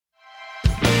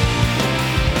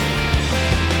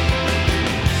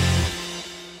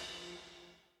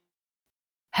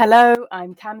Hello,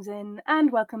 I'm Tamsin,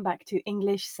 and welcome back to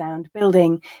English Sound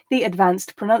Building, the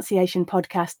advanced pronunciation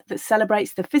podcast that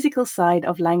celebrates the physical side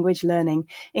of language learning,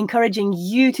 encouraging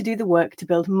you to do the work to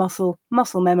build muscle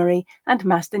memory, and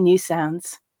master new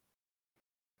sounds.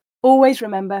 Always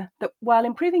remember that while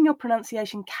improving your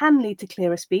pronunciation can lead to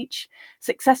clearer speech,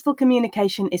 successful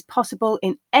communication is possible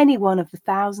in any one of the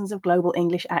thousands of global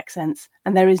English accents,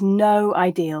 and there is no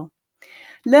ideal.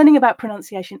 Learning about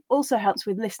pronunciation also helps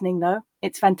with listening, though.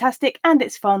 It's fantastic and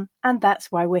it's fun, and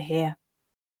that's why we're here.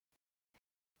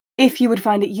 If you would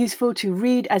find it useful to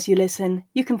read as you listen,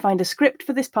 you can find a script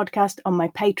for this podcast on my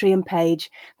Patreon page.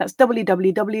 That's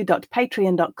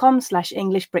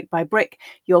www.patreon.com/EnglishBrickByBrick.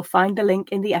 You'll find the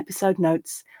link in the episode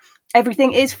notes.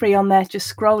 Everything is free on there. Just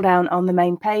scroll down on the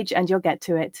main page and you'll get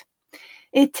to it.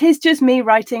 It is just me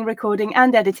writing, recording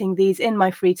and editing these in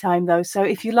my free time, though. So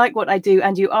if you like what I do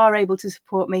and you are able to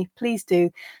support me, please do.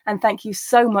 And thank you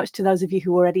so much to those of you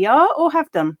who already are or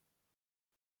have done.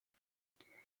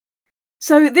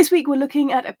 So this week we're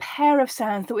looking at a pair of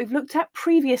sounds that we've looked at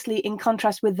previously in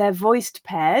contrast with their voiced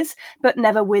pairs, but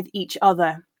never with each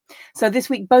other. So this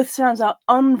week both sounds are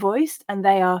unvoiced and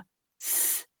they are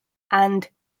s and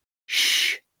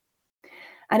sh.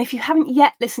 And if you haven't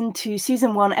yet listened to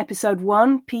Season 1, Episode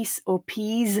 1, Peace or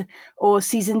Peas, or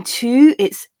Season 2,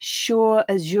 it's Sure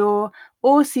as Your,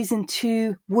 or Season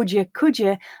 2, Would Ya, Could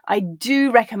Ya, I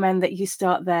do recommend that you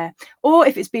start there. Or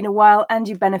if it's been a while and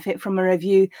you benefit from a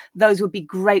review, those would be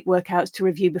great workouts to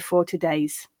review before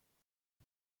today's.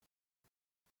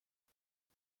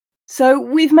 So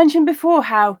we've mentioned before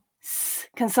how s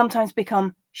can sometimes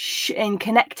become sh in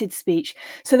connected speech.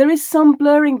 So there is some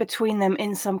blurring between them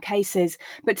in some cases.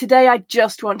 But today I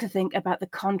just want to think about the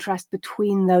contrast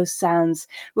between those sounds.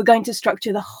 We're going to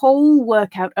structure the whole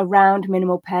workout around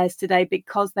minimal pairs today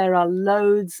because there are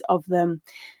loads of them.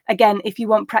 Again, if you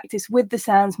want practice with the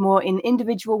sounds more in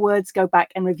individual words, go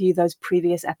back and review those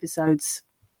previous episodes.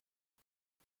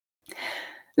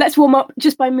 Let's warm up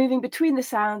just by moving between the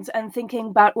sounds and thinking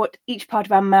about what each part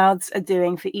of our mouths are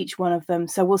doing for each one of them.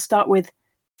 So we'll start with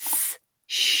s,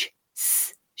 sh,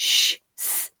 s, sh,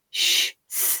 s, sh,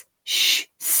 s, sh,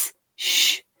 s,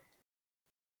 sh.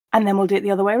 And then we'll do it the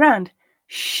other way around.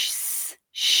 Sh, s,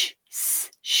 sh,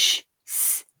 s, sh,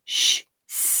 s, sh,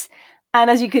 s. And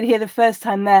as you could hear the first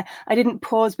time there, I didn't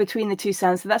pause between the two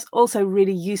sounds. So that's also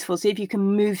really useful. See if you can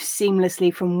move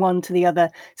seamlessly from one to the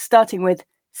other, starting with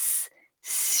s,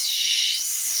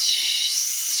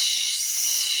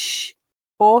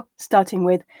 or starting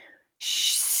with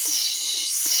sh.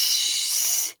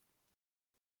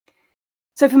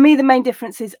 So for me, the main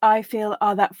differences I feel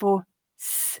are that for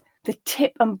s, the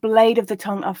tip and blade of the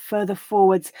tongue are further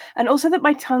forwards, and also that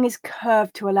my tongue is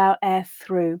curved to allow air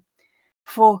through.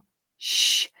 For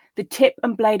sh, the tip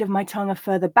and blade of my tongue are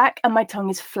further back and my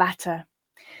tongue is flatter.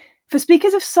 For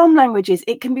speakers of some languages,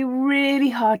 it can be really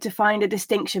hard to find a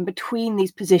distinction between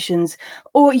these positions,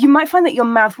 or you might find that your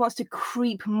mouth wants to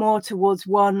creep more towards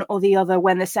one or the other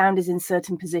when the sound is in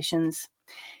certain positions.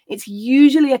 It's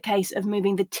usually a case of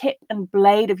moving the tip and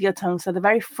blade of your tongue, so the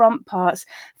very front parts,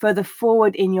 further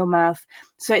forward in your mouth,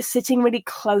 so it's sitting really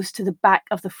close to the back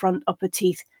of the front upper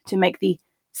teeth to make the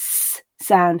s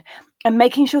sound. And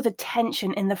making sure the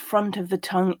tension in the front of the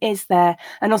tongue is there,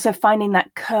 and also finding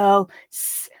that curl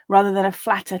s rather than a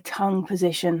flatter tongue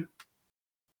position.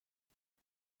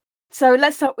 So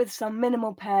let's start with some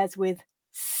minimal pairs with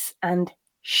s and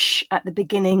sh at the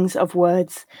beginnings of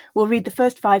words. We'll read the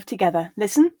first 5 together.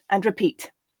 Listen and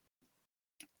repeat.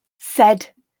 Said,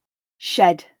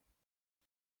 shed.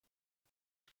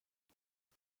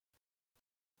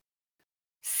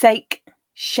 Sake,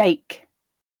 shake.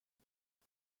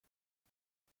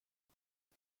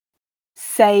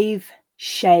 Save,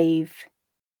 shave.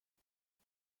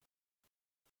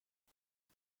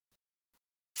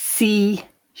 See,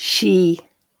 she.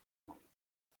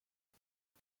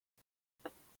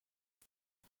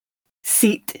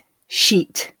 Seat,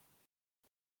 sheet.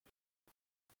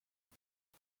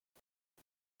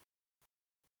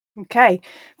 Okay,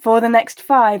 for the next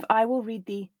 5, I will read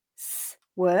the s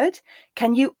word.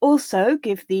 Can you also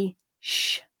give the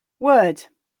sh word?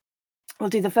 We'll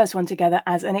do the first one together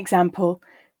as an example.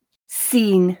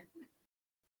 Seen.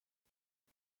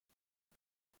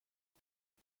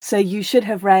 So you should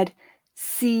have read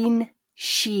seen,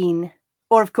 sheen.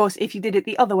 Or of course, if you did it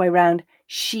the other way round,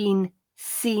 sheen,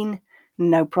 seen,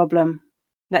 no problem.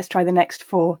 Let's try the next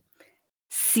 4.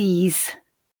 Seize.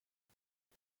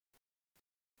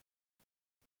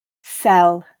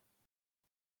 Sell.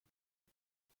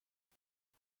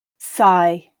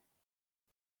 Sigh.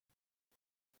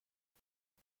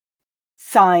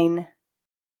 Sign.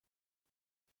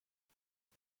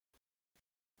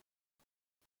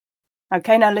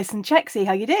 Okay, now listen, check, see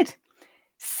how you did.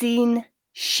 Seen,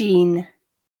 sheen.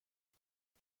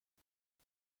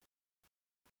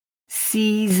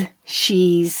 Sees,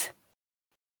 she's.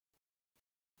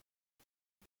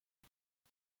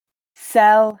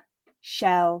 Sell,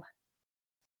 shell.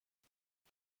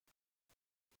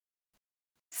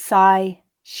 Sigh,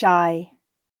 shy.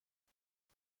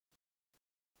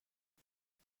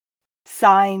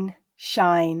 Sign,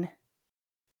 shine.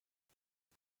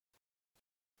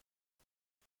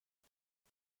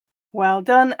 Well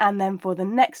done. And then for the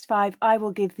next 5, I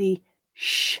will give the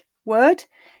sh word.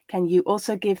 Can you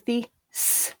also give the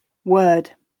s word?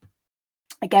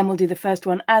 Again, we'll do the first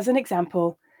one as an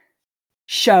example.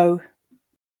 Show.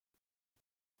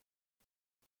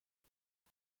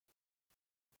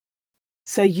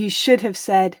 So you should have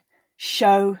said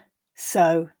show,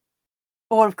 so.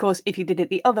 Or of course, if you did it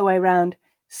the other way around,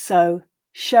 so,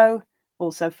 show,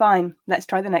 also fine. Let's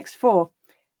try the next 4.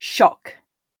 Shock.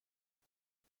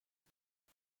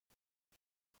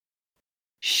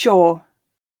 Sure.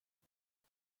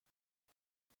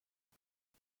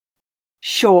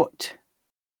 Short.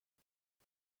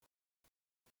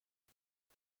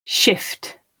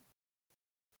 Shift.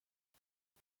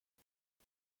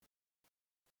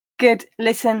 Good.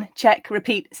 Listen, check,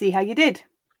 repeat, see how you did.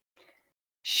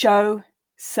 Show,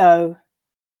 so.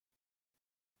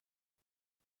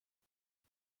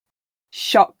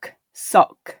 Shock,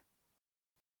 sock.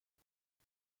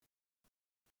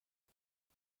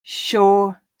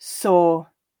 Sure, saw.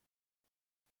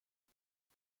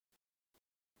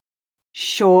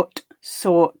 Short,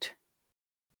 sort.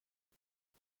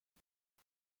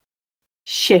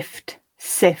 Shift,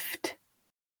 sift.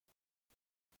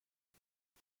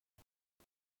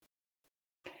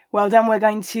 Well done. We're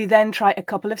going to then try a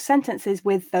couple of sentences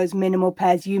with those minimal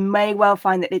pairs. You may well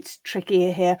find that it's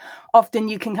trickier here. Often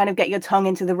you can kind of get your tongue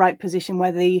into the right position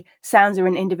where the sounds are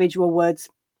in individual words,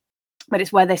 but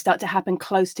it's where they start to happen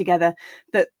close together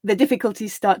that the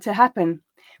difficulties start to happen.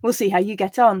 We'll see how you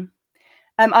get on.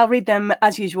 I'll read them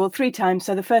as usual 3 times.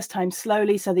 So the first time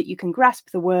slowly so that you can grasp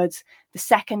the words, the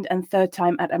second and third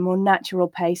time at a more natural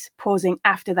pace, pausing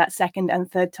after that second and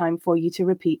third time for you to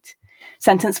repeat.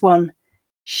 Sentence 1.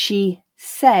 She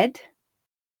said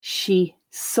she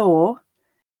saw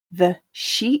the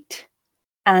sheet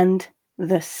and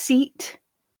the seat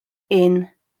in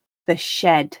the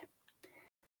shed.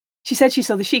 She said she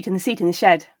saw the sheet and the seat in the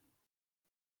shed.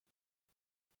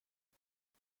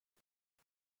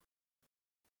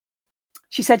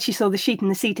 She said she saw the sheet and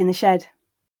the seat in the shed.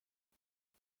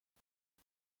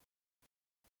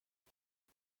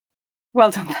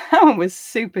 Well done. That one was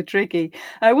super tricky.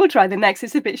 We'll try the next.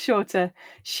 It's a bit shorter.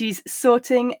 She's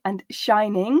sorting and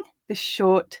shining the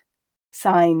short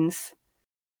signs.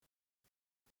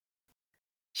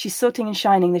 She's sorting and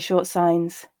shining the short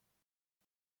signs.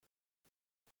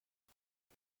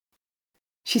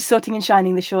 She's sorting and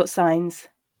shining the short signs.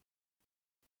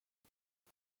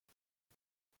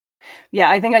 Yeah,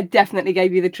 I think I definitely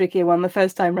gave you the trickier one the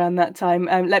first time round that time.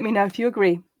 Let me know if you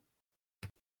agree.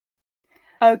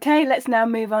 Okay, let's now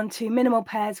move on to minimal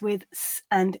pairs with s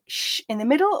and sh in the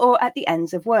middle or at the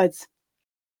ends of words.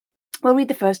 We'll read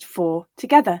the first 4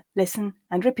 together. Listen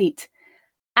and repeat.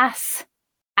 Ass,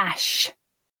 ash.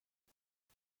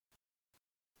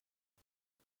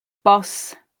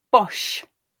 Boss, bosh.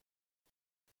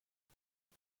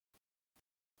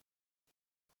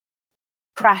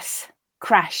 Crass,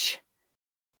 crash.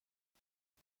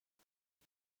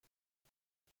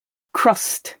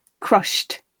 Crust,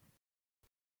 crushed.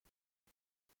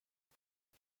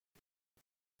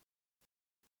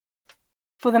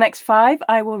 For the next 5,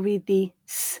 I will read the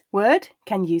s word.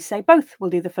 Can you say both?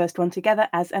 We'll do the first one together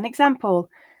as an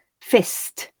example.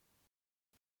 Fist.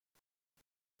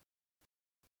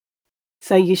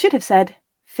 So you should have said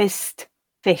fist,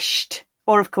 fished.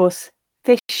 Or of course,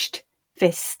 fished,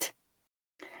 fist.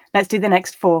 Let's do the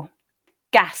next 4.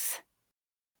 Gas.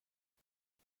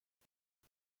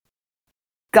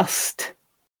 Gust.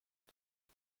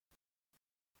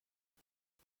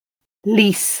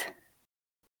 Lease.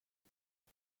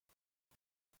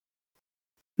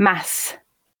 Mass.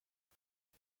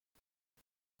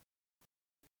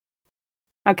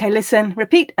 Okay, listen,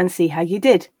 repeat and see how you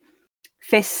did.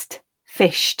 Fist,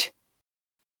 fished.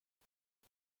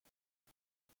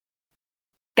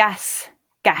 Gas,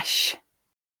 gash.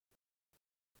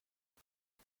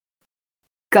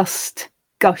 Gust,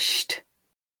 gushed.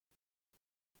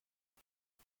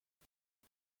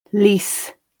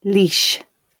 Lease, leash.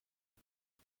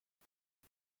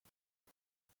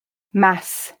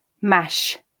 Mass,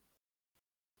 mash.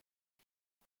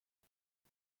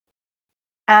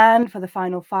 And for the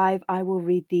final 5, I will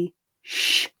read the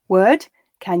sh word.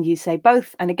 Can you say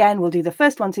both? And again, we'll do the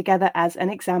first one together as an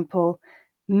example.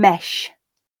 Mesh.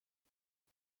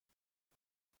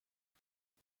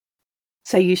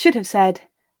 So you should have said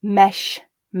mesh,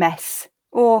 mess,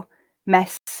 or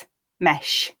mess,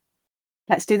 mesh.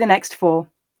 Let's do the next 4.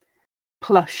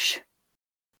 Plush.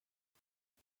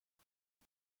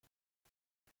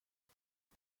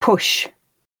 Push.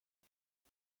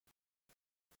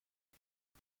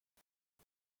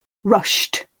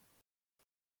 Rushed.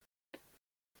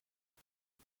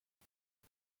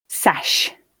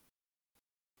 Sash.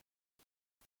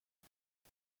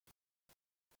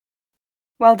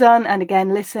 Well done, and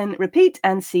again listen, repeat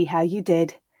and see how you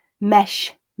did.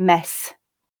 Mesh, mess.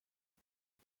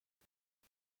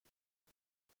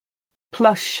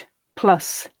 Plush,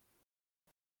 plus.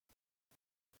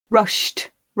 Rushed,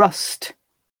 rust.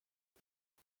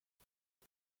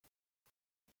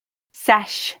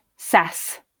 Sash,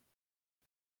 sass.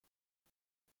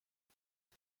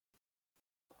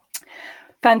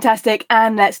 Fantastic,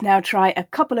 and let's now try a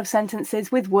couple of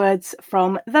sentences with words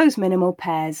from those minimal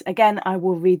pairs. Again, I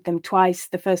will read them twice,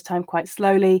 the first time quite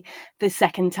slowly, the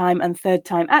second time and third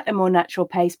time at a more natural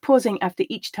pace, pausing after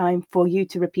each time for you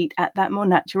to repeat at that more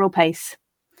natural pace.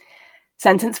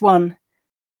 Sentence 1.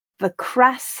 The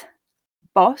crass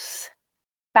boss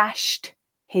bashed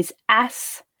his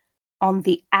ass on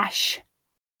the ash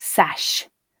sash.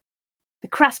 The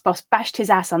crass boss bashed his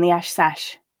ass on the ash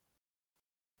sash.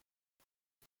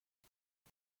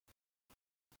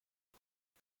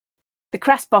 The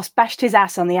crass boss bashed his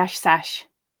ass on the ash sash.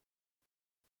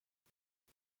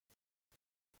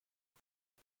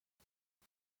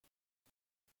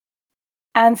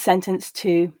 And sentence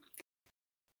 2.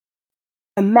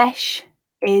 The mesh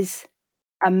is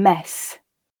a mess.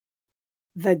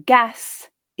 The gas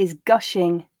is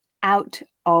gushing out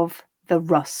of the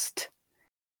rust.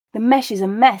 The mesh is a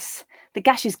mess. The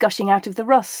gas is gushing out of the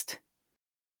rust.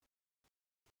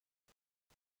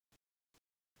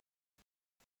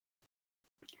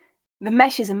 The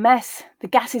mesh is a mess. The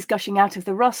gas is gushing out of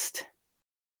the rust.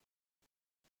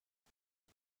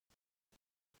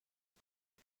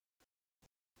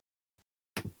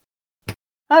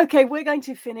 Okay, we're going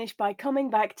to finish by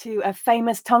coming back to a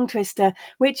famous tongue twister,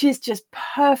 which is just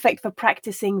perfect for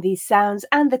practicing these sounds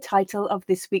and the title of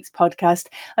this week's podcast.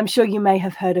 I'm sure you may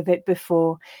have heard of it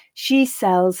before. She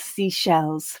sells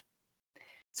seashells.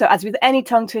 So as with any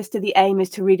tongue twister, the aim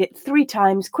is to read it 3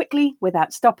 times quickly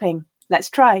without stopping. Let's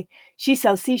try. She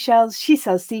sells seashells, she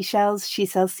sells seashells, she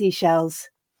sells seashells.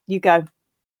 You go.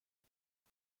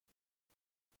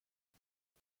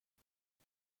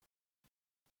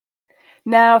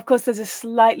 Now, of course, there's a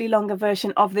slightly longer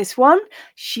version of this one.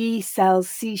 She sells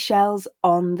seashells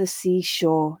on the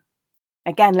seashore.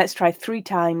 Again, let's try 3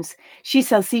 times. She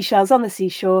sells seashells on the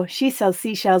seashore. She sells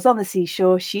seashells on the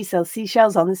seashore. She sells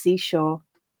seashells on the seashore.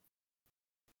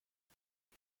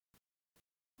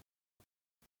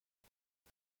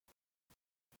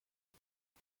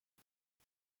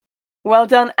 Well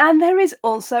done. And there is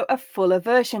also a fuller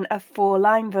version, a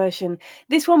 4-line version.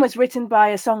 This one was written by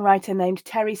a songwriter named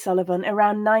Terry Sullivan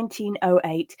around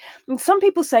 1908. And some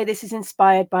people say this is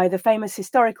inspired by the famous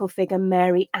historical figure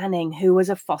Mary Anning, who was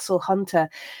a fossil hunter.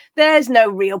 There's no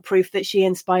real proof that she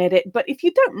inspired it, but if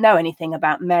you don't know anything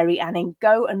about Mary Anning,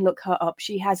 go and look her up.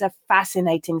 She has a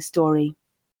fascinating story.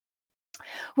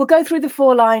 We'll go through the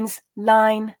 4 lines,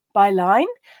 line by line,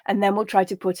 and then we'll try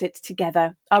to put it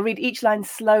together. I'll read each line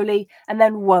slowly and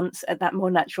then once at that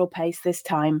more natural pace this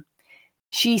time.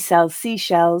 She sells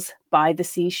seashells by the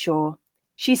seashore.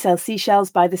 She sells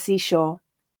seashells by the seashore.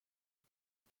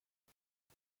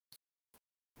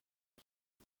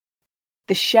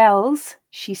 The shells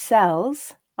she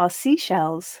sells are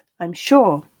seashells, I'm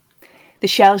sure. The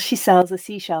shells she sells are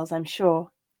seashells, I'm sure.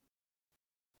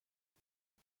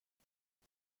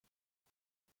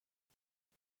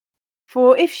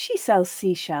 For if she sells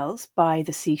seashells by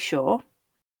the seashore,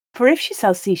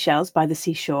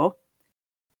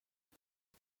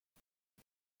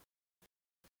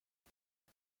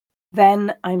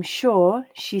 then I'm sure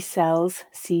she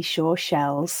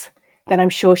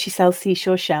sells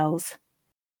seashore shells.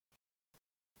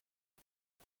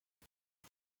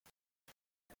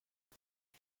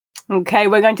 Okay,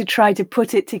 we're going to try to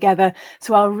put it together.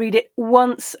 So I'll read it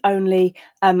once only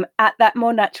at that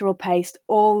more natural pace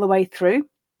all the way through.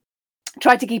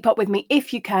 Try to keep up with me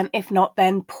if you can. If not,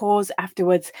 then pause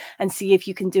afterwards and see if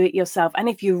you can do it yourself. And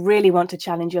if you really want to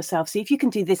challenge yourself, see if you can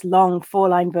do this long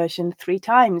 4-line version 3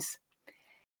 times.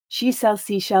 She sells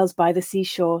seashells by the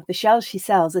seashore. The shells she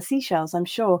sells are seashells, I'm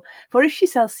sure. For if she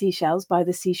sells seashells by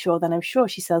the seashore, then I'm sure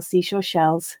she sells seashore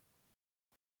shells.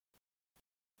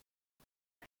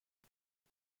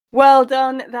 Well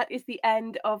done. That is the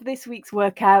end of this week's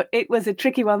workout. It was a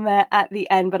tricky one there at the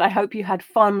end, but I hope you had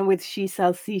fun with She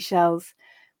Sells Seashells.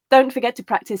 Don't forget to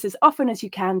practice as often as you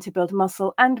can to build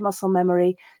muscle and muscle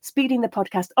memory, speeding the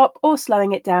podcast up or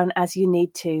slowing it down as you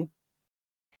need to.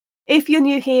 If you're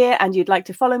new here and you'd like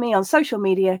to follow me on social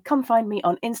media, come find me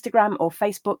on Instagram or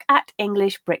Facebook at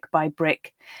English Brick by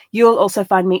Brick. You'll also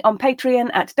find me on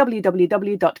Patreon at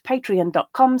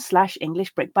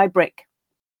www.patreon.com/English Brick by Brick.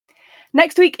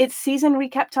 Next week, it's season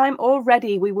recap time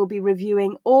already. We will be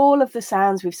reviewing all of the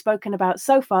sounds we've spoken about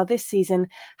so far this season,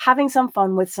 having some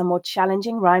fun with some more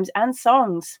challenging rhymes and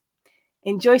songs.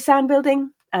 Enjoy sound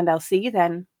building, and I'll see you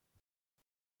then.